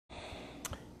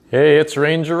Hey, it's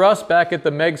Ranger Russ back at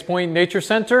the Meigs Nature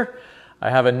Center. I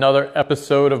have another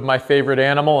episode of my favorite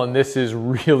animal, and this is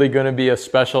really going to be a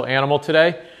special animal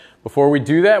today. Before we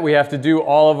do that, we have to do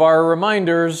all of our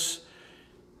reminders.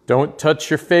 Don't touch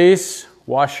your face,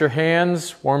 wash your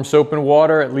hands, warm soap and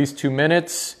water at least 2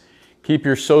 minutes, keep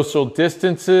your social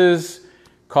distances,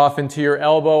 cough into your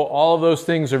elbow. All of those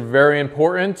things are very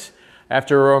important. I have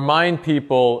to remind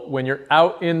people, when you're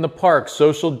out in the park,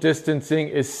 social distancing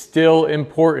is still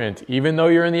important. Even though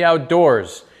you're in the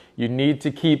outdoors, you need to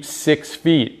keep 6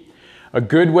 feet. A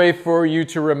good way for you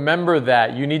to remember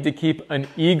that, you need to keep an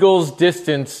eagle's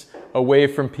distance away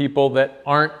from people that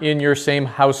aren't in your same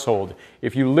household.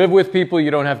 If you live with people,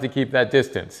 you don't have to keep that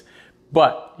distance.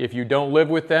 But if you don't live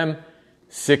with them,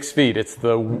 6 feet. It's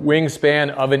the wingspan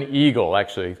of an eagle.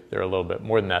 Actually, they're a little bit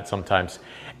more than that sometimes.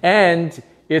 And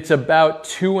it's about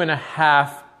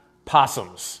 2.5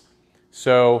 possums.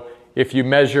 So if you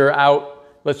measure out,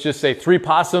 let's just say 3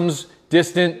 possums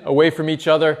distant away from each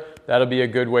other, that'll be a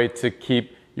good way to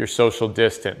keep your social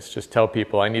distance. Just tell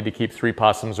people, I need to keep 3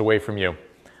 possums away from you.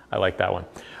 I like that one.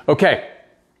 Okay.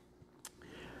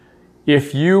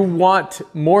 If you want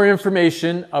more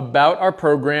information about our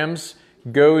programs,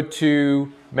 go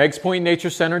to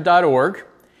meigspointnaturecenter.org.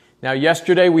 Now,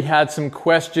 yesterday we had some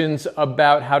questions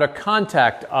about how to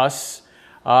contact us.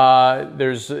 It's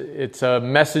a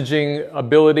messaging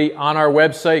ability on our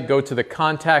website. Go to the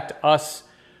Contact Us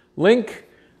link.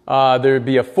 There would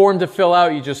be a form to fill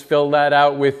out. You just fill that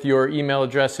out with your email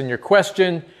address and your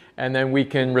question, and then we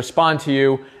can respond to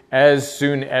you as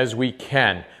soon as we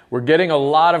can. We're getting a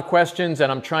lot of questions,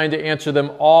 and I'm trying to answer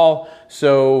them all,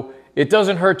 so it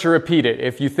doesn't hurt to repeat it.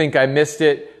 If you think I missed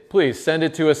it, please send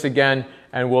it to us again,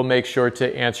 and we'll make sure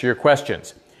to answer your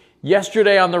questions.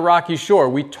 Yesterday on the Rocky Shore,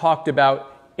 we talked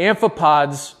about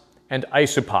amphipods and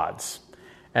isopods.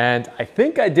 And I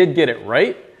think I did get it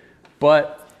right,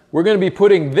 but we're going to be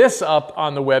putting this up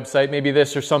on the website, maybe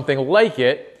this or something like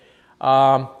it.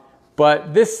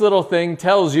 But this little thing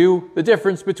tells you the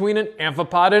difference between an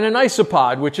amphipod and an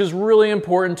isopod, which is really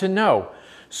important to know.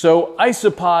 So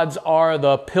isopods are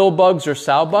the pill bugs or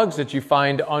sow bugs that you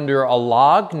find under a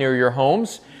log near your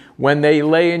homes. When they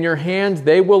lay in your hand,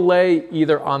 they will lay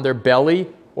either on their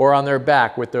belly or on their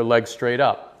back with their legs straight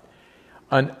up.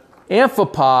 An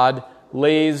amphipod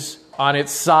lays on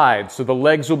its side, so the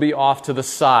legs will be off to the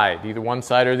side, either one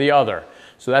side or the other.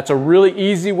 So that's a really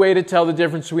easy way to tell the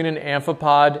difference between an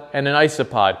amphipod and an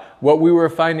isopod. What we were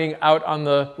finding out on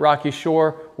the Rocky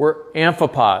Shore were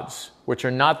amphipods, which are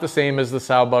not the same as the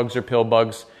sow bugs or pill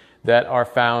bugs that are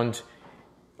found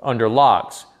under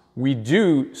logs. We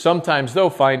do sometimes, though,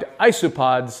 find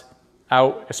isopods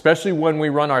out, especially when we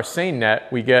run our seine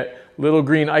net. We get little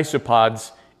green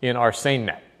isopods in our seine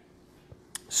net.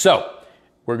 So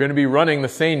we're going to be running the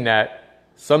seine net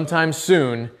sometime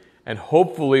soon, and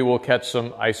hopefully we'll catch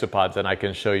some isopods, and I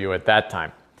can show you at that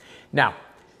time. Now,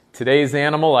 today's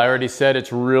animal, I already said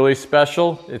it's really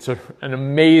special. It's an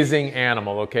amazing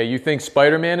animal, okay? You think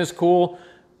Spider-Man is cool?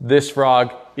 This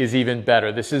frog is even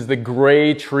better. This is the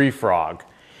gray tree frog.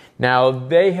 Now,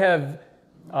 they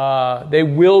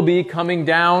will be coming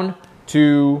down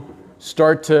to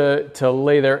start to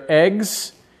lay their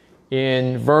eggs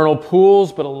in vernal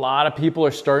pools, but a lot of people are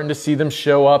starting to see them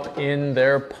show up in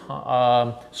their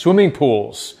swimming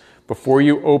pools. Before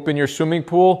you open your swimming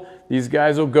pool, these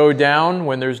guys will go down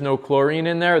when there's no chlorine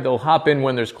in there. They'll hop in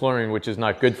when there's chlorine, which is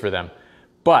not good for them.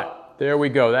 But there we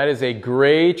go. That is a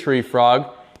gray tree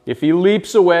frog. If he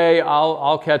leaps away,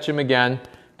 I'll catch him again.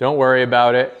 Don't worry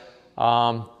about it.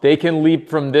 They can leap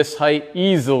from this height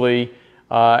easily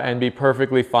and be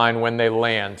perfectly fine when they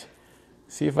land.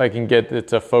 See if I can get it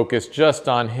to focus just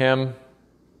on him.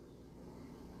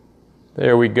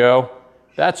 There we go.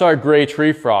 That's our gray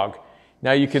tree frog.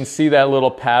 Now you can see that little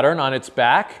pattern on its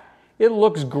back. It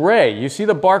looks gray. You see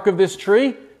the bark of this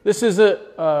tree? This is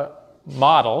a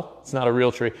model, it's not a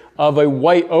real tree, of a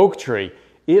white oak tree.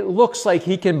 It looks like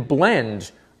he can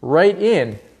blend right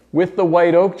in with the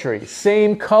white oak tree.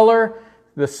 Same color,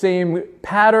 the same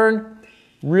pattern,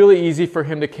 really easy for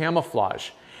him to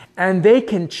camouflage. And they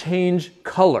can change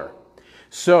color.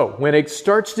 So when it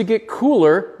starts to get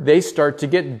cooler, they start to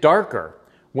get darker.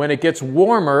 When it gets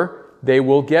warmer, they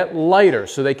will get lighter.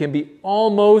 So they can be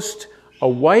almost a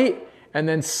white, and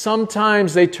then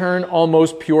sometimes they turn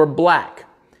almost pure black.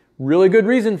 Really good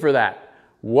reason for that.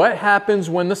 What happens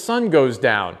when the sun goes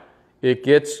down? It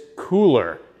gets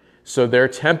cooler. So their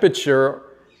temperature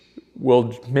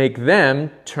will make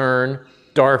them turn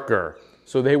darker.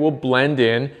 So they will blend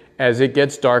in as it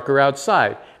gets darker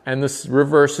outside. And the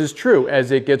reverse is true.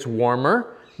 As it gets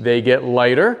warmer, they get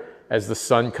lighter. As the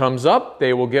sun comes up,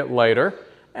 they will get lighter.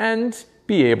 and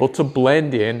be able to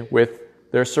blend in with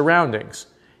their surroundings.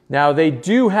 Now they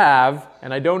do have,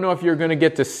 and I don't know if you're going to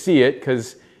get to see it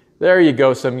because there you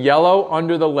go, some yellow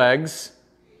under the legs.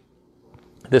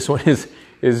 This one is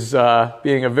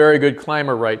being a very good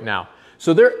climber right now.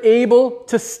 So they're able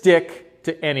to stick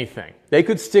to anything. They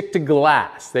could stick to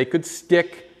glass. They could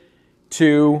stick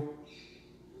to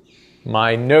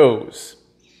my nose.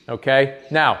 Okay?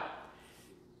 Now,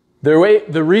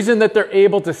 the reason that they're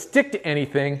able to stick to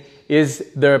anything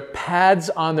is their pads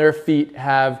on their feet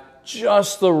have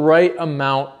just the right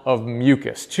amount of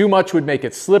mucus. Too much would make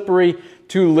it slippery.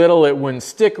 Too little, it wouldn't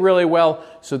stick really well.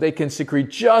 So they can secrete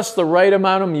just the right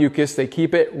amount of mucus. They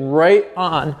keep it right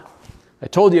on. I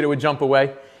told you it would jump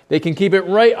away. They can keep it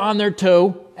right on their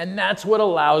toe, and that's what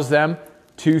allows them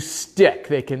to stick.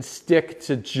 They can stick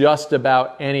to just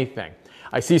about anything.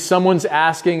 I see someone's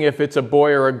asking if it's a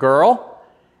boy or a girl,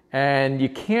 and you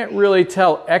can't really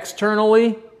tell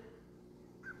externally,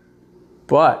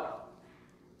 but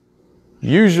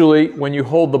usually when you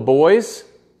hold the boys,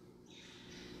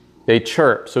 they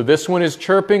chirp. So this one is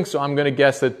chirping, so I'm going to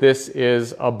guess that this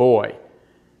is a boy.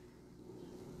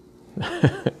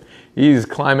 He's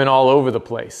climbing all over the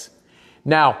place.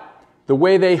 Now, the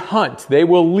way they hunt, they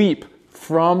will leap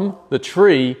from the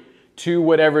tree to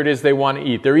whatever it is they want to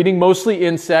eat. They're eating mostly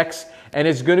insects, and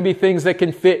it's going to be things that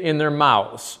can fit in their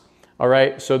mouths. All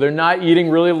right, so they're not eating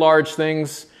really large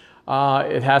things.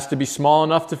 It has to be small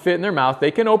enough to fit in their mouth.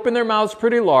 They can open their mouths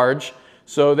pretty large,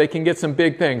 so they can get some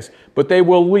big things. But they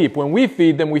will leap. When we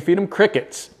feed them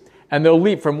crickets. And they'll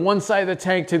leap from one side of the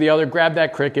tank to the other, grab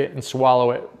that cricket, and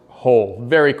swallow it whole.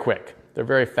 Very quick. They're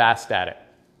very fast at it.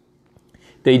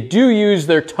 They do use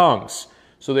their tongues.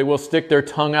 So they will stick their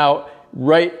tongue out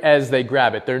right as they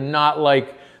grab it. They're not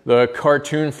like the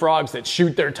cartoon frogs that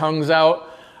shoot their tongues out.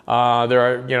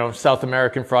 There are, South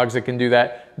American frogs that can do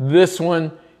that. This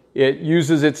one, it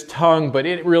uses its tongue, but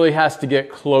it really has to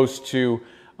get close to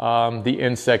the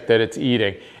insect that it's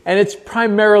eating. And it's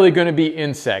primarily going to be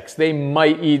insects. They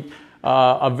might eat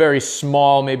a very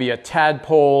small, maybe a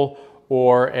tadpole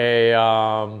or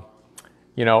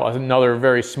another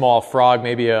very small frog,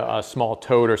 maybe a small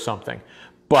toad or something.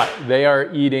 But they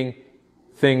are eating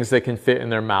things that can fit in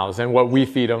their mouths. And what we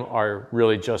feed them are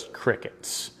really just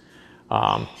crickets.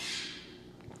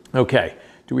 Okay,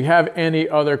 do we have any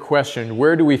other questions?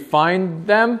 Where do we find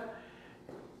them?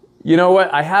 You know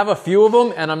what? I have a few of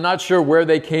them, and I'm not sure where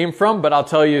they came from, but I'll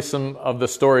tell you some of the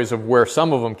stories of where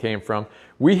some of them came from.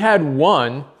 We had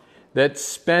one that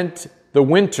spent the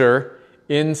winter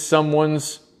in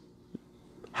someone's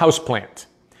houseplant.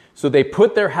 So they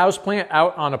put their houseplant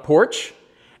out on a porch,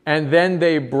 and then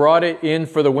they brought it in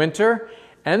for the winter.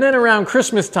 And then around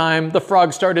Christmas time, the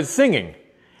frog started singing,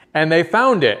 and they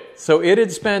found it. So it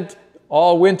had spent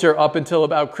all winter up until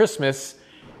about Christmas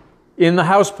in the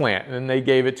houseplant, and they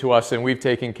gave it to us, and we've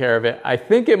taken care of it. I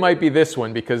think it might be this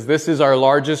one because this is our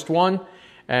largest one,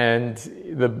 and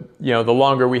the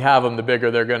longer we have them, the bigger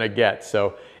they're going to get.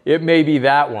 So it may be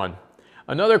that one.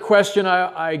 Another question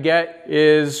I get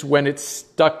is when it's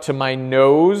stuck to my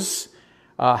nose,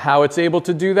 how it's able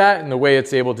to do that, and the way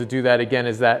it's able to do that again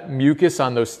is that mucus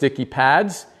on those sticky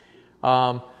pads.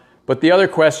 But the other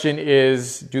question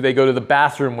is, do they go to the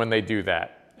bathroom when they do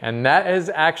that? And that has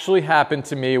actually happened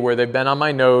to me where they've been on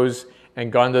my nose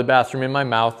and gone to the bathroom in my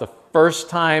mouth. The first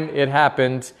time it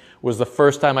happened was the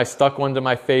first time I stuck one to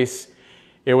my face.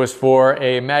 It was for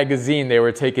a magazine. They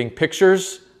were taking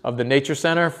pictures of the Nature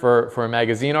Center for a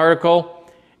magazine article,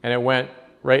 and it went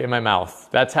right in my mouth.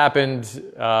 That's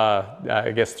happened,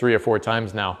 I guess, 3 or 4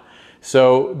 times now.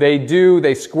 So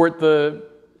they squirt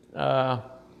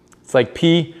it's like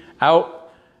pee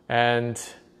out, and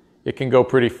it can go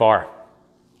pretty far.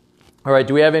 All right,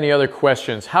 do we have any other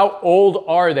questions? How old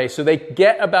are they? So they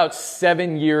get about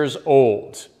 7 years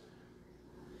old.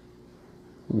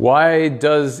 Why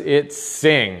does it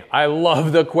sing? I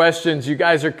love the questions. You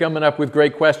guys are coming up with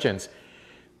great questions.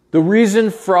 The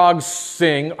reason frogs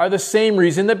sing are the same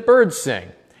reason that birds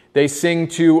sing. They sing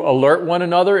to alert one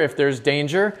another if there's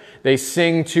danger. They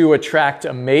sing to attract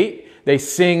a mate. They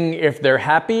sing if they're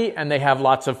happy and they have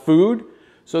lots of food.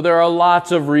 So there are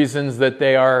lots of reasons that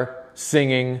they are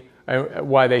singing,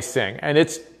 why they sing. And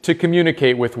it's to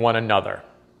communicate with one another.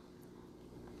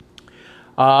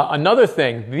 Another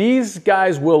thing, these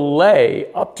guys will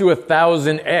lay up to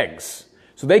 1,000 eggs.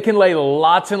 So they can lay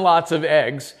lots and lots of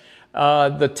eggs.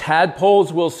 The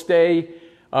tadpoles will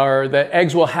the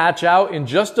eggs will hatch out in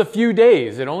just a few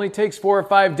days. It only takes 4 or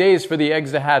 5 days for the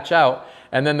eggs to hatch out.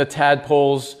 And then the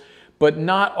tadpoles, but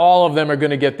not all of them are going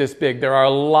to get this big. There are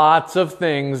lots of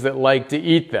things that like to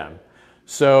eat them.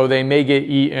 So they may get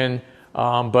eaten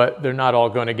but they're not all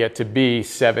going to get to be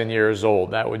 7 years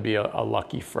old. That would be a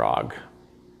lucky frog.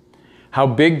 How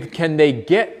big can they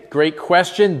get? Great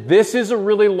question. This is a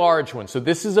really large one. So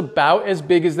this is about as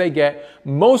big as they get.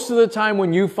 Most of the time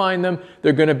when you find them,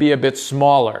 they're going to be a bit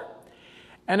smaller.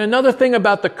 And another thing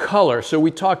about the color, so we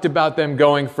talked about them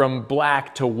going from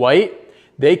black to white.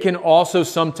 They can also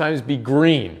sometimes be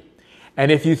green.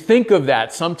 And if you think of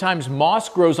that, sometimes moss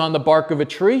grows on the bark of a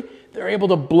tree. They're able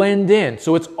to blend in.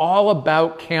 So it's all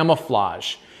about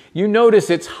camouflage. You notice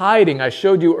it's hiding. I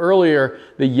showed you earlier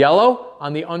the yellow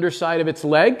on the underside of its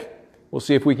leg. We'll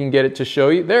see if we can get it to show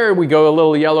you. There we go, a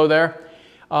little yellow there.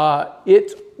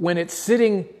 When it's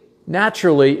sitting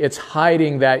naturally, it's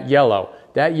hiding that yellow.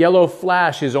 That yellow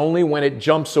flash is only when it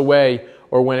jumps away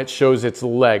or when it shows its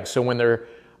leg. So when they're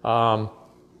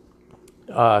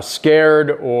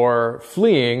scared or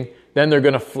fleeing, then they're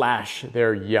going to flash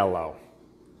their yellow.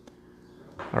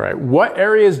 All right, what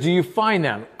areas do you find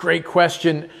them? Great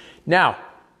question. Now,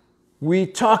 we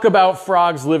talk about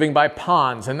frogs living by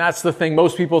ponds, and that's the thing.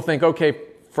 Most people think, okay,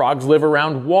 frogs live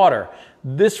around water.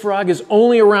 This frog is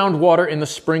only around water in the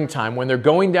springtime. When they're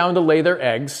going down to lay their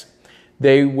eggs,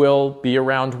 they will be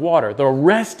around water. The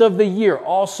rest of the year,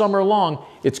 all summer long,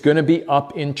 it's going to be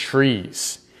up in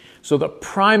trees. So the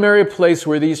primary place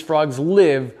where these frogs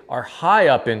live are high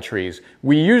up in trees.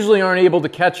 We usually aren't able to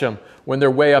catch them when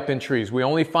they're way up in trees. We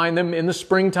only find them in the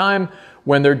springtime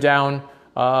when they're down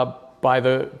by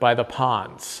the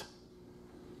ponds.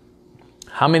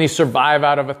 How many survive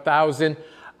out of 1,000?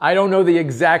 I don't know the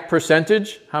exact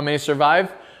percentage, how many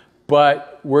survive,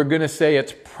 but we're going to say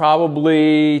it's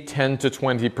probably 10 to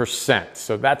 20%.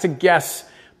 So that's a guess,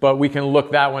 but we can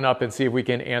look that one up and see if we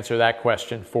can answer that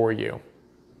question for you.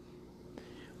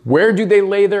 Where do they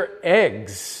lay their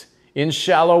eggs? In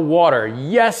shallow water.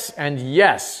 Yes and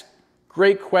yes.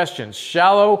 Great questions.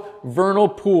 Shallow vernal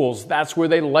pools, that's where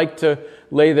they like to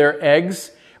lay their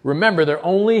eggs. Remember, there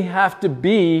only have to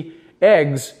be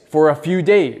eggs for a few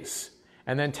days,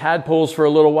 and then tadpoles for a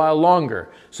little while longer.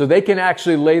 So they can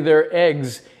actually lay their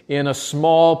eggs in a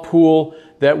small pool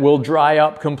that will dry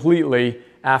up completely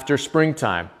after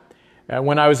springtime.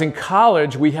 When I was in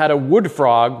college, we had a wood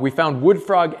frog. We found wood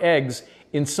frog eggs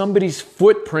in somebody's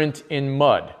footprint in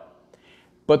mud.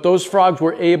 But those frogs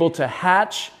were able to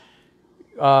hatch,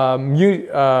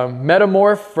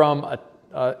 metamorph from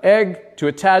an egg to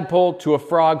a tadpole to a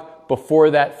frog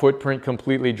before that footprint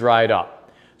completely dried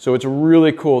up. So it's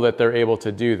really cool that they're able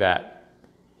to do that.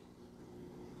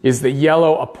 Is the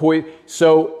yellow a poison?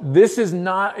 So this is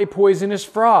not a poisonous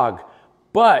frog,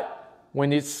 but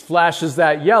when it flashes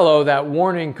that yellow, that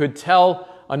warning could tell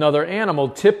another animal.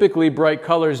 Typically, bright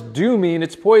colors do mean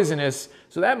it's poisonous,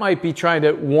 so that might be trying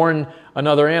to warn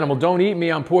another animal, don't eat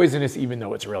me, I'm poisonous, even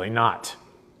though it's really not.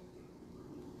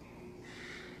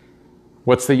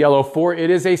 What's the yellow for? It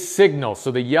is a signal.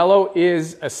 So the yellow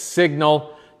is a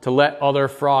signal to let other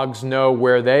frogs know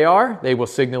where they are. They will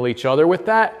signal each other with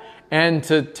that, and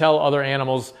to tell other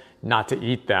animals not to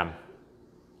eat them.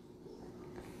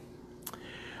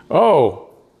 Oh,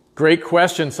 great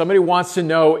question. Somebody wants to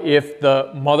know if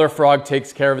the mother frog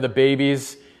takes care of the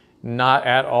babies. Not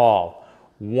at all.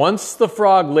 Once the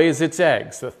frog lays its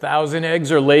eggs, the 1,000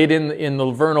 eggs are laid in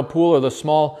the vernal pool or the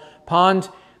small pond,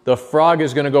 the frog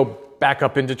is going to go back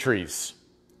up into trees.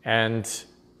 And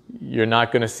you're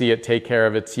not going to see it take care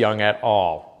of its young at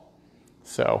all.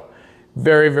 So,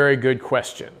 very, very good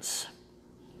questions.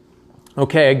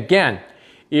 Okay, again,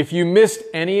 if you missed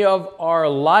any of our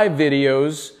live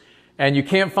videos, and you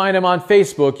can't find them on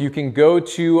Facebook, you can go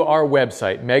to our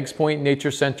website,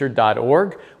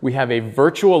 meigspointnaturecenter.org. We have a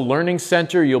virtual learning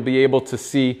center. You'll be able to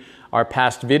see our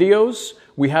past videos.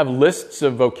 We have lists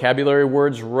of vocabulary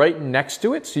words right next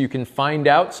to it, so you can find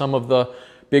out some of the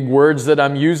big words that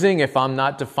I'm using. If I'm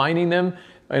not defining them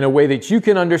in a way that you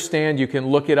can understand, you can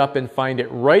look it up and find it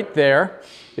right there.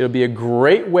 It'll be a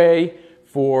great way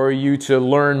for you to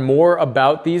learn more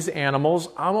about these animals.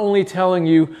 I'm only telling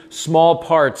you small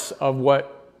parts of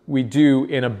what we do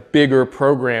in a bigger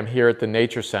program here at the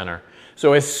Nature Center.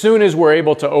 So as soon as we're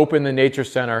able to open the Nature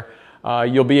Center,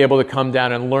 you'll be able to come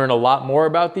down and learn a lot more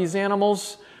about these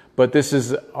animals, but this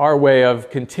is our way of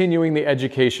continuing the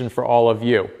education for all of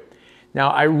you.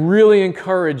 Now, I really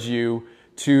encourage you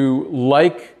to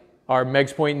like our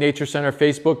Meigs Point Nature Center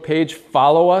Facebook page,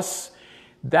 follow us.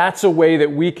 That's a way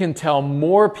that we can tell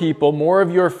more people, more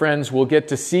of your friends will get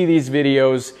to see these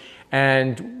videos,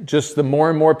 and just the more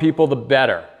and more people, the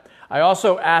better. I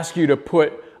also ask you to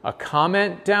put a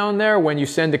comment down there when you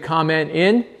send a comment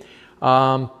in.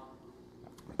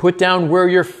 Put down where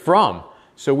you're from.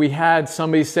 So we had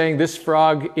somebody saying this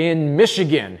frog in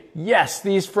Michigan. Yes,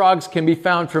 these frogs can be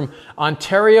found from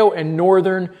Ontario and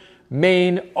northern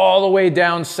Maine all the way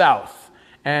down south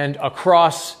and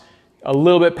across a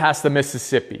little bit past the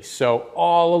Mississippi. So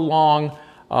all along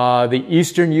the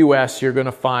eastern U.S., you're going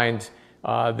to find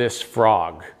this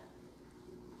frog.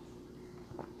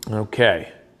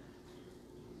 Okay.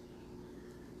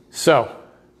 So,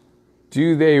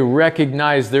 do they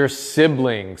recognize their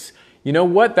siblings? You know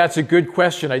what? That's a good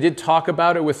question. I did talk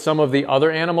about it with some of the other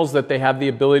animals that they have the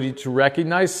ability to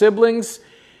recognize siblings.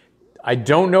 I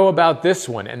don't know about this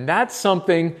one, and that's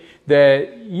something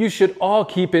that you should all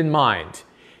keep in mind.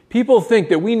 People think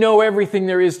that we know everything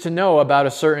there is to know about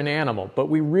a certain animal, but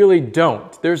we really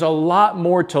don't. There's a lot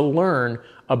more to learn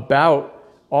about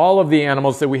all of the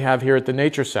animals that we have here at the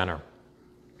Nature Center.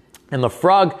 And the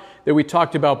frog that we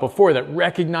talked about before that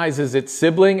recognizes its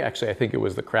sibling, actually I think it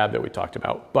was the crab that we talked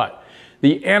about, but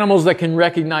the animals that can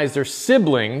recognize their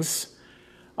siblings,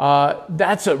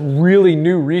 that's a really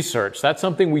new research. That's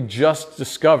something we just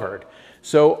discovered.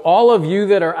 So all of you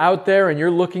that are out there and you're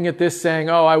looking at this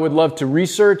saying, oh, I would love to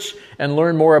research and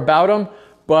learn more about them,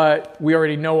 but we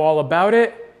already know all about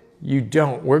it, you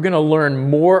don't. We're going to learn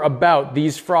more about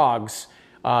these frogs.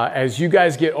 As you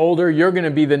guys get older, you're going to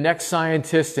be the next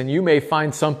scientist, and you may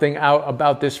find something out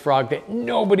about this frog that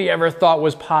nobody ever thought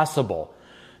was possible.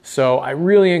 So I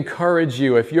really encourage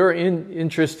you, if you're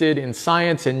interested in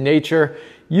science and nature,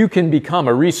 you can become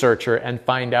a researcher and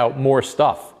find out more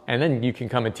stuff. And then you can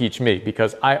come and teach me,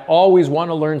 because I always want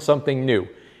to learn something new.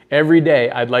 Every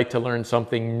day I'd like to learn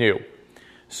something new.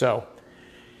 So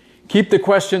keep the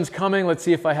questions coming. Let's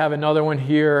see if I have another one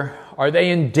here. Are they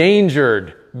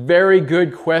endangered? Very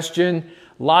good question.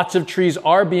 Lots of trees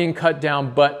are being cut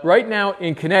down, but right now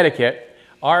in Connecticut,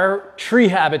 our tree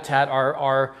habitat,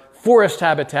 our forest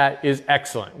habitat is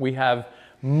excellent. We have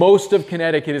most of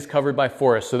Connecticut is covered by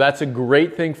forest, so that's a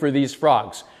great thing for these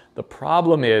frogs. The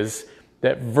problem is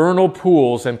that vernal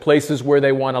pools and places where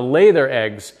they want to lay their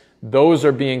eggs, those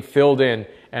are being filled in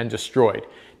and destroyed.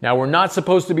 Now, we're not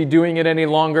supposed to be doing it any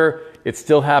longer. It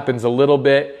still happens a little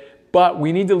bit, but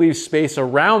we need to leave space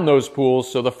around those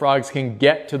pools so the frogs can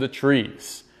get to the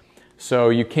trees. So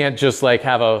you can't just like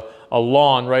have a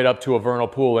lawn right up to a vernal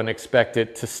pool and expect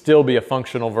it to still be a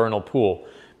functional vernal pool,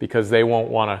 because they won't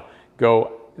want to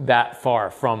go that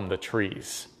far from the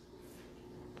trees.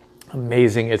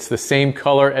 Amazing. It's the same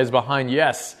color as behind.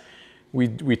 Yes,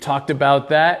 we talked about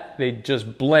that. They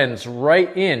just blends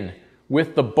right in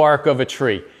with the bark of a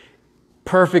tree.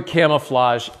 Perfect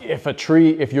camouflage.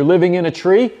 If you're living in a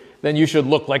tree, then you should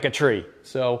look like a tree.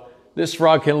 So this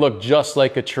frog can look just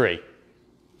like a tree.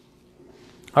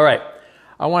 All right.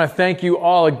 I want to thank you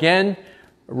all again.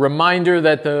 A reminder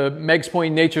that the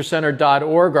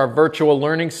meigspointnaturecenter.org, our virtual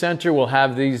learning center, will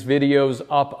have these videos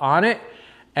up on it.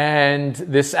 And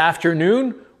this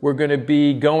afternoon, we're going to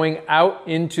be going out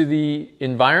into the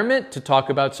environment to talk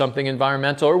about something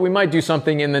environmental, or we might do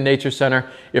something in the Nature Center.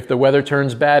 If the weather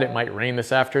turns bad, it might rain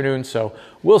this afternoon. So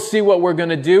we'll see what we're going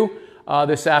to do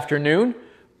this afternoon.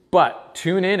 But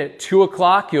tune in at 2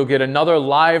 o'clock. You'll get another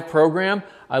live program.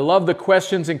 I love the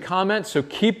questions and comments, so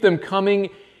keep them coming.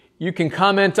 You can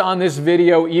comment on this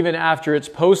video even after it's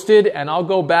posted, and I'll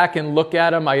go back and look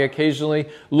at them. I occasionally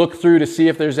look through to see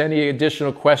if there's any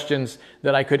additional questions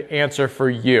that I could answer for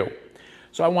you.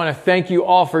 So I want to thank you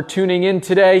all for tuning in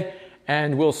today,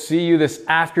 and we'll see you this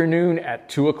afternoon at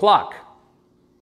 2 o'clock.